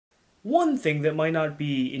One thing that might not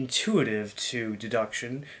be intuitive to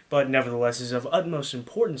deduction, but nevertheless is of utmost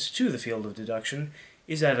importance to the field of deduction,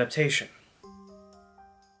 is adaptation.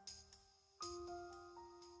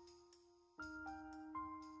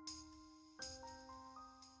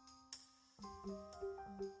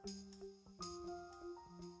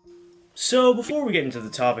 So, before we get into the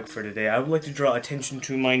topic for today, I would like to draw attention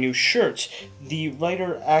to my new shirt, the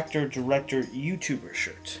writer, actor, director, YouTuber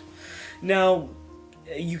shirt. Now,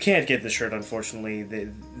 you can't get this shirt, unfortunately.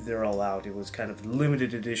 They're all out. It was kind of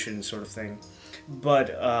limited edition sort of thing.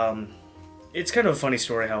 But, it's kind of a funny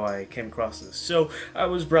story how I came across this. So, I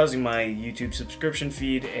was browsing my YouTube subscription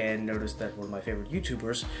feed and noticed that one of my favorite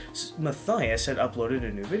YouTubers, Mathias, had uploaded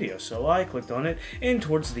a new video. So I clicked on it, and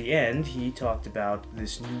towards the end, he talked about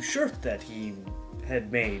this new shirt that he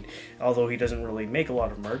had made. Although he doesn't really make a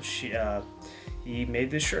lot of merch, he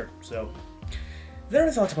made this shirt. So, then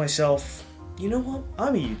I thought to myself, you know what?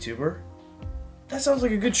 I'm a YouTuber. That sounds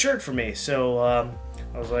like a good shirt for me. So,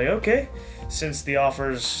 I was like, okay, since the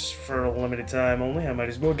offer's for a limited time only, I might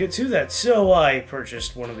as well get to that. So I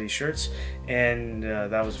purchased one of these shirts, and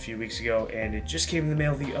that was a few weeks ago, and it just came in the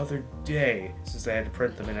mail the other day, since they had to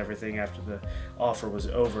print them and everything after the offer was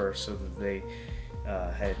over, so that they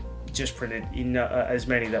had just printed as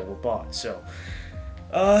many that were bought. So,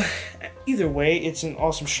 either way, it's an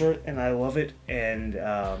awesome shirt, and I love it, and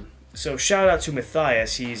so shout out to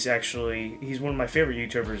Mathias. He's one of my favorite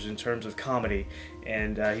YouTubers in terms of comedy,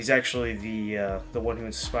 and he's actually the one who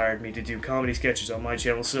inspired me to do comedy sketches on my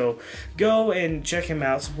channel. So go and check him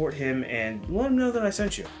out, support him, and let him know that I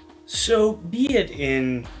sent you. So be it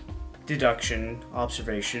in deduction,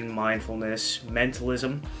 observation, mindfulness,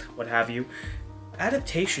 mentalism, what have you,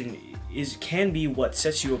 adaptation can be what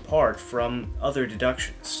sets you apart from other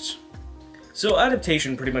deductionists. So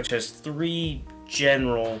adaptation pretty much has three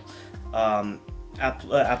general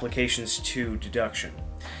applications to deduction.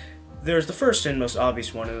 There's the first and most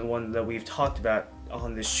obvious one, and the one that we've talked about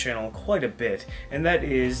on this channel quite a bit, and that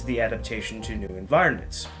is the adaptation to new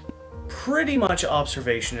environments. Pretty much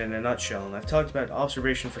observation in a nutshell, and I've talked about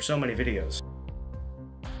observation for so many videos.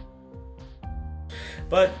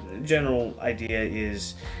 But the general idea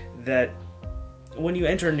is that when you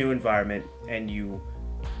enter a new environment and you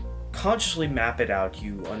consciously map it out,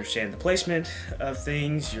 you understand the placement of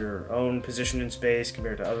things, your own position in space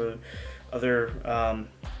compared to other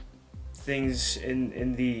things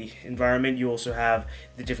in the environment. You also have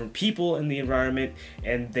the different people in the environment,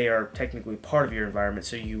 and they are technically part of your environment,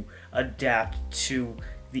 so you adapt to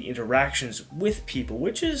the interactions with people,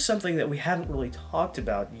 which is something that we haven't really talked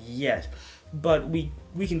about yet, but we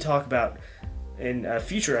can talk about in a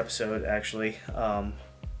future episode, actually.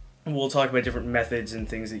 We'll talk about different methods and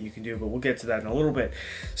things that you can do, but we'll get to that in a little bit.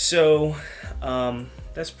 So,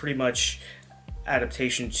 that's pretty much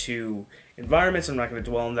adaptation to environments. I'm not going to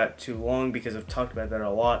dwell on that too long because I've talked about that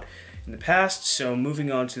a lot in the past. So,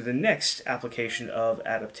 moving on to the next application of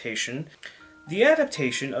adaptation, the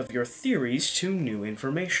adaptation of your theories to new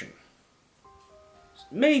information.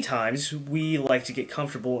 Many times, we like to get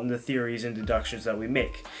comfortable in the theories and deductions that we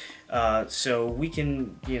make. So we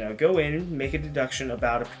can, go in, make a deduction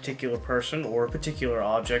about a particular person or a particular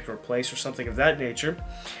object or place or something of that nature,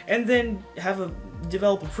 and then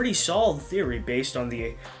develop a pretty solid theory based on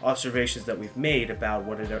the observations that we've made about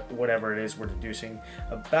whatever it is we're deducing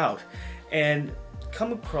about, and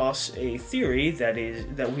come across a theory that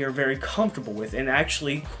we are very comfortable with and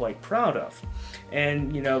actually quite proud of.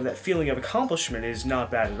 And, that feeling of accomplishment is not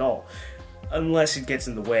bad at all, unless it gets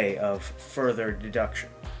in the way of further deduction.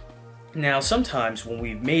 Now, sometimes when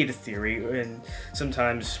we've made a theory, and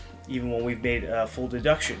sometimes even when we've made a full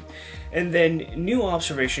deduction, and then new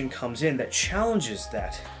observation comes in that challenges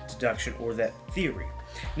that deduction or that theory.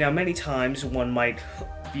 Now, many times one might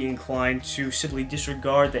be inclined to simply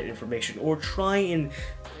disregard that information or try and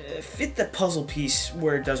fit the puzzle piece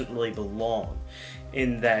where it doesn't really belong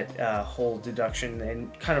in that whole deduction,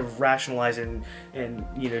 and kind of rationalize it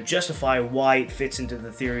and justify why it fits into the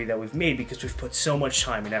theory that we've made because we've put so much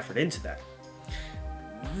time and effort into that.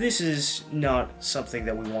 This is not something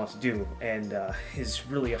that we want to do, and is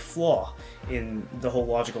really a flaw in the whole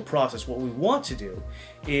logical process. What we want to do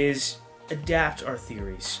is adapt our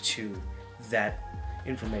theories to that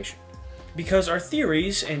information, because our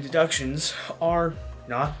theories and deductions are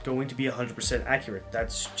not going to be 100% accurate.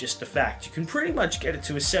 That's just a fact. You can pretty much get it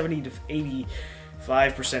to a 70 to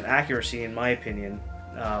 85% accuracy, in my opinion,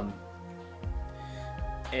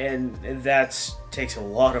 and that takes a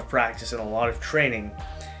lot of practice and a lot of training,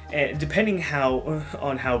 And depending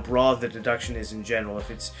on how broad the deduction is in general.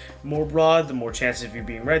 If it's more broad, the more chances of you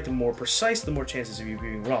being right. The more precise, the more chances of you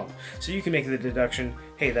being wrong. So you can make the deduction,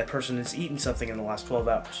 hey, that person has eaten something in the last 12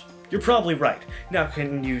 hours. You're probably right. Now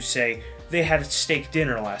can you say, they had a steak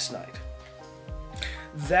dinner last night?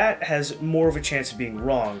 That has more of a chance of being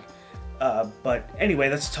wrong. But anyway,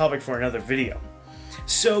 that's a topic for another video.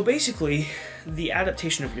 So basically, the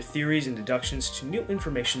adaptation of your theories and deductions to new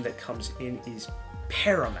information that comes in is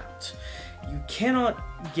paramount. You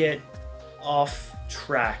cannot get off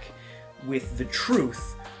track with the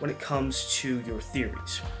truth when it comes to your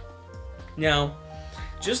theories. Now,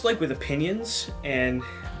 just like with opinions and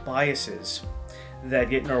biases that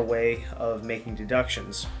get in our way of making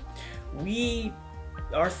deductions,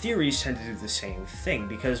 our theories tend to do the same thing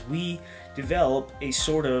because we develop a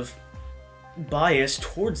sort of bias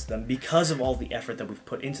towards them because of all the effort that we've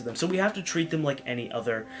put into them. So we have to treat them like any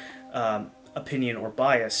other opinion or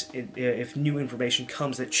bias if new information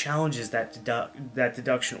comes that challenges that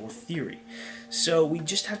deduction or theory. So we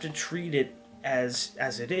just have to treat it as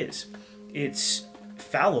it is. It's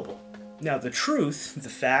fallible. Now the truth, the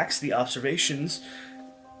facts, the observations,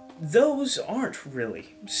 those aren't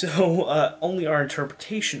really. So only our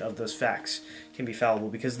interpretation of those facts can be fallible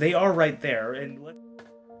because they are right there. And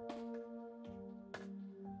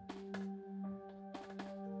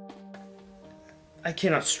I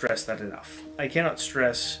cannot stress that enough. I cannot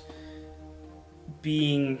stress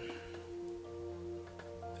being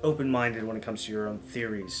open-minded when it comes to your own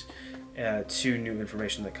theories to new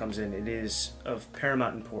information that comes in. It is of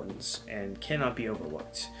paramount importance and cannot be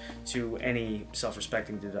overlooked to any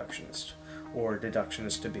self-respecting deductionist or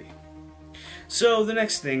deductionist to be. So the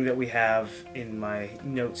next thing that we have in my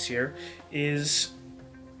notes here is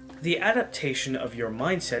the adaptation of your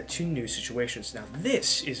mindset to new situations. Now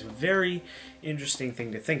this is a very interesting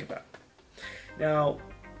thing to think about. Now,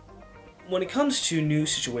 when it comes to new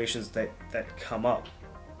situations that come up,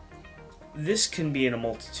 this can be in a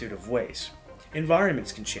multitude of ways.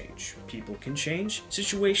 Environments can change, people can change,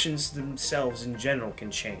 situations themselves in general can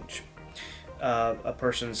change. A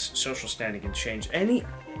person's social standing can change.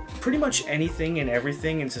 Pretty much anything and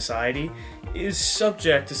everything in society is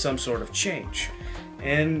subject to some sort of change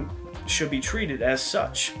and should be treated as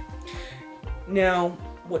such. Now,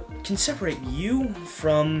 what can separate you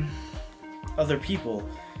from other people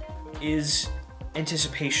is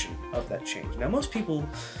anticipation of that change. Now, most people,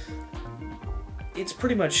 it's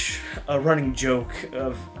pretty much a running joke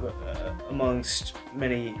of amongst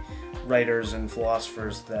many writers and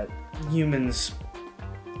philosophers that humans,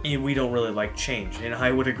 we don't really like change, and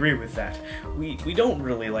I would agree with that. We don't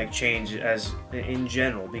really like change as in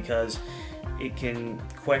general because it can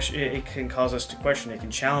cause us to question, it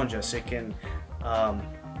can challenge us, it can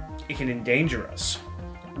endanger us.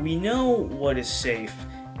 We know what is safe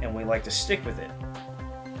and we like to stick with it.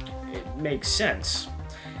 It makes sense.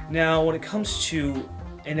 Now, when it comes to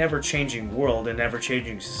an ever-changing world, an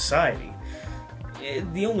ever-changing society,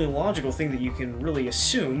 the only logical thing that you can really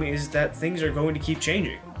assume is that things are going to keep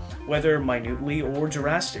changing, whether minutely or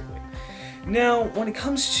drastically. Now, when it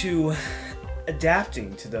comes to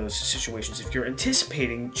adapting to those situations, if you're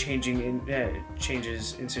anticipating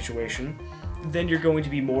changes in situation, then you're going to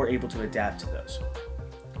be more able to adapt to those.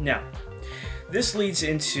 Now, this leads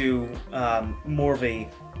into more of a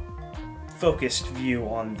focused view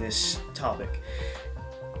on this topic.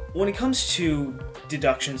 When it comes to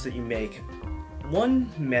deductions that you make, one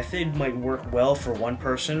method might work well for one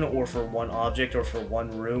person or for one object or for one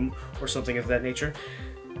room or something of that nature.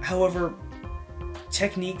 However,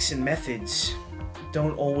 techniques and methods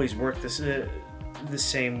don't always work the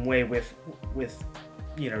same way with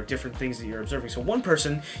different things that you're observing. So one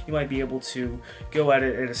person, you might be able to go at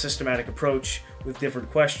it in a systematic approach with different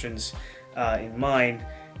questions in mind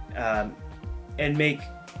and make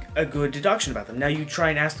a good deduction about them. Now you try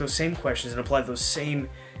and ask those same questions and apply those same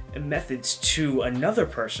methods to another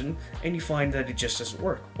person, and you find that it just doesn't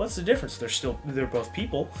work. What's the difference? They're both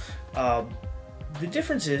people. The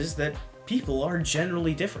difference is that people are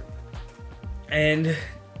generally different, and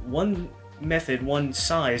one method, one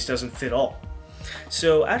size doesn't fit all.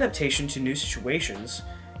 So adaptation to new situations,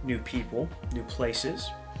 new people, new places,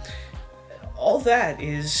 all that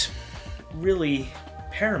is really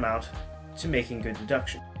paramount to making good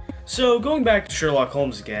deduction. So going back to Sherlock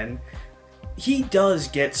Holmes again, he does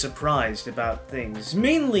get surprised about things,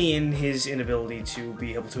 mainly in his inability to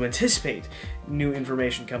be able to anticipate new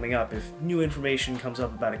information coming up. If new information comes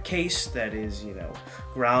up about a case that is,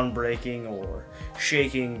 groundbreaking or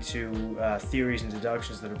shaking to theories and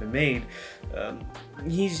deductions that have been made,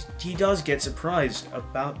 he does get surprised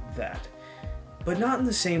about that. but not in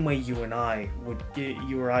the same way you or I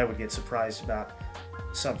would get surprised about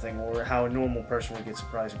something, or how a normal person would get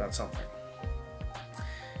surprised about something.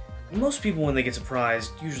 Most people, when they get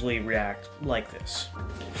surprised, usually react like this.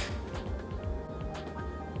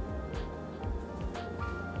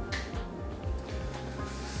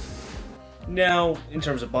 Now, in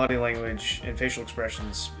terms of body language and facial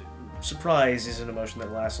expressions, surprise is an emotion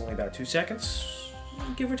that lasts only about 2 seconds,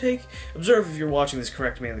 give or take. Observe if you're watching this,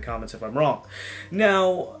 correct me in the comments if I'm wrong.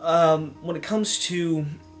 Now, when it comes to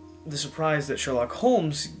the surprise that Sherlock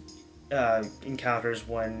Holmes encounters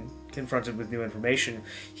when confronted with new information,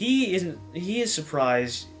 he is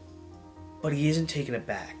surprised, but he isn't taken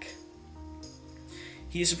aback.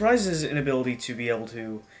 He is surprised at his inability to be able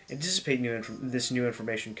to anticipate this new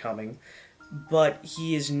information coming, but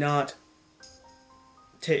he is not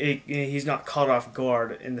he's not caught off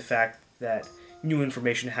guard in the fact that new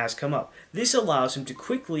information has come up. This allows him to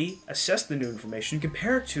quickly assess the new information,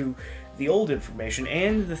 compare it to the old information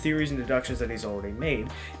and the theories and deductions that he's already made,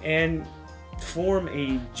 and form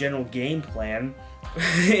a general game plan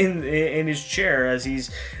in his chair as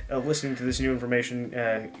he's listening to this new information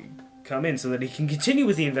come in, so that he can continue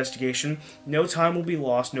with the investigation. No time will be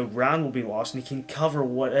lost, no ground will be lost, and he can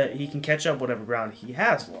catch up whatever ground he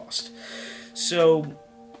has lost. So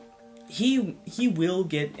he will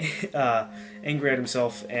get angry at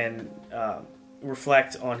himself and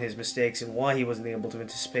reflect on his mistakes and why he wasn't able to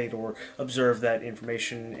anticipate or observe that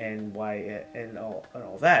information and why and all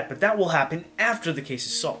that. But that will happen after the case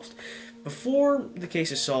is solved. Before the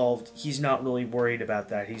case is solved, he's not really worried about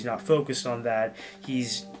that. He's not focused on that.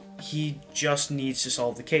 He just needs to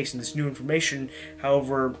solve the case. And this new information,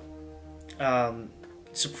 however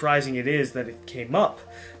surprising it is that it came up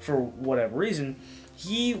for whatever reason,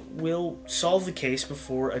 he will solve the case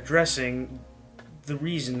before addressing the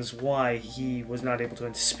reasons why he was not able to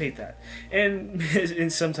anticipate that.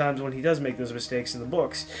 And sometimes when he does make those mistakes in the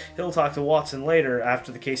books, he'll talk to Watson later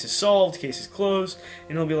after the case is solved, case is closed,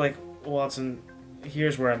 and he'll be like, Watson,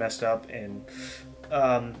 here's where I messed up, and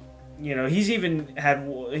you know, he's even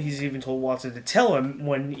told Watson to tell him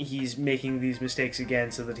when he's making these mistakes again,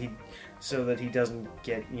 so that he doesn't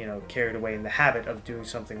get, you know, carried away in the habit of doing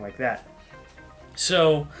something like that.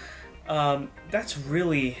 So that's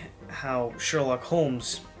really how Sherlock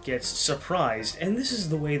Holmes gets surprised, and this is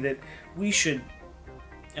the way that we should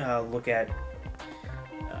look at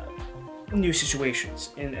new situations,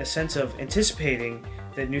 in a sense of anticipating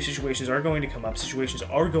that new situations are going to come up, situations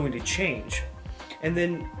are going to change, and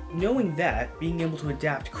then knowing that, being able to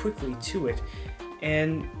adapt quickly to it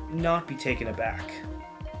and not be taken aback.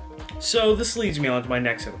 So this leads me on to my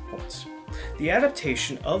next set of points: the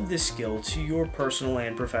adaptation of this skill to your personal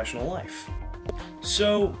and professional life.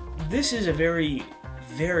 So this is a very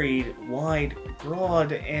varied, wide,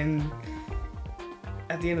 broad, and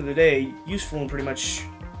at the end of the day, useful in pretty much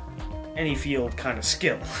any field kind of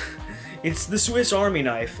skill. It's the Swiss Army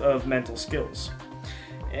knife of mental skills,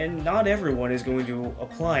 and not everyone is going to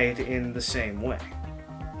apply it in the same way.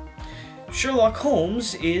 Sherlock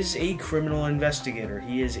Holmes is a criminal investigator.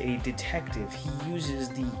 He is a detective. He uses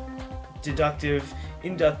the deductive,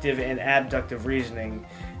 inductive, and abductive reasoning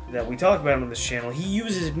that we talk about on this channel. He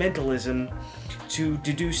uses mentalism to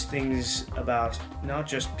deduce things about not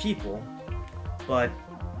just people, but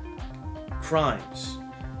crimes.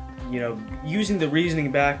 You know, using the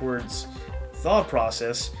reasoning backwards thought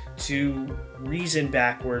process to reason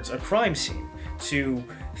backwards a crime scene, to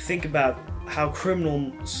think about how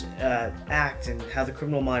criminals act and how the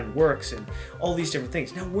criminal mind works and all these different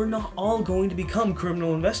things. Now, we're not all going to become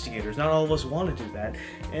criminal investigators. Not all of us want to do that.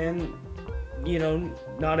 And, you know,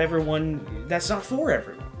 not everyone, that's not for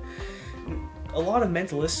everyone. A lot of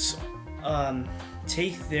mentalists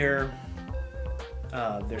take their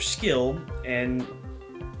skill and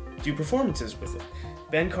do performances with it.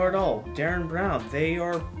 Ben Cardall, Darren Brown, they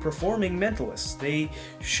are performing mentalists. They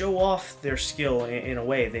show off their skill in a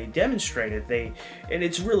way. They demonstrate it. And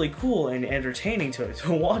it's really cool and entertaining to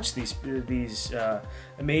watch these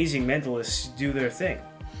amazing mentalists do their thing.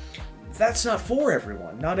 That's not for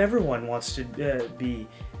everyone. Not everyone wants to be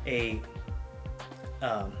a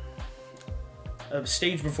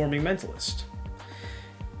stage performing mentalist.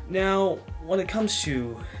 Now, when it comes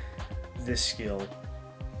to this skill,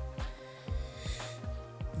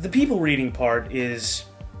 the people reading part is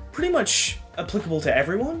pretty much applicable to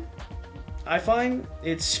everyone. I find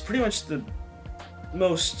it's pretty much the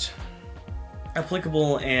most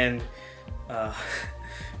applicable and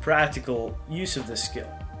practical use of this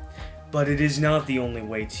skill, but it is not the only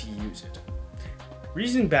way to use it.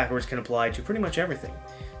 Reasoning backwards can apply to pretty much everything.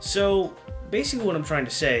 So basically what I'm trying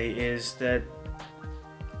to say is that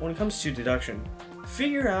when it comes to deduction,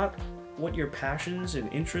 figure out what your passions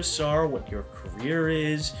and interests are, what your career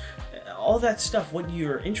is, all that stuff, what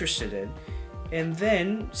you're interested in, and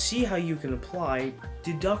then see how you can apply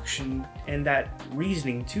deduction and that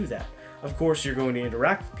reasoning to that. Of course, you're going to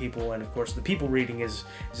interact with people, and of course the people reading is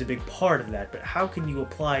a big part of that, but how can you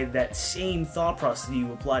apply that same thought process that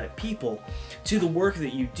you apply to people to the work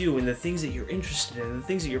that you do and the things that you're interested in and the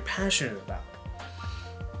things that you're passionate about?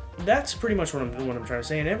 That's pretty much what I'm trying to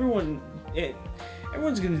say, and everyone's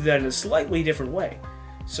going to do that in a slightly different way.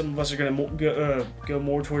 Some of us are going to go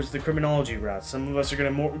more towards the criminology route. Some of us are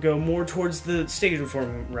going to go more towards the stage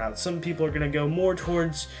reform route. Some people are going to go more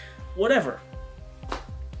towards whatever.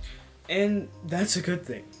 And that's a good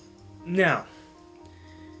thing. Now,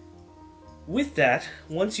 with that,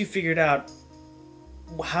 once you've figured out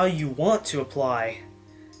how you want to apply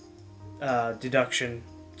deduction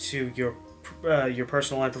to your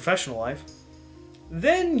personal and professional life,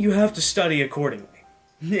 then you have to study accordingly.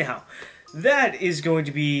 Now, that is going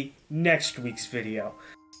to be next week's video.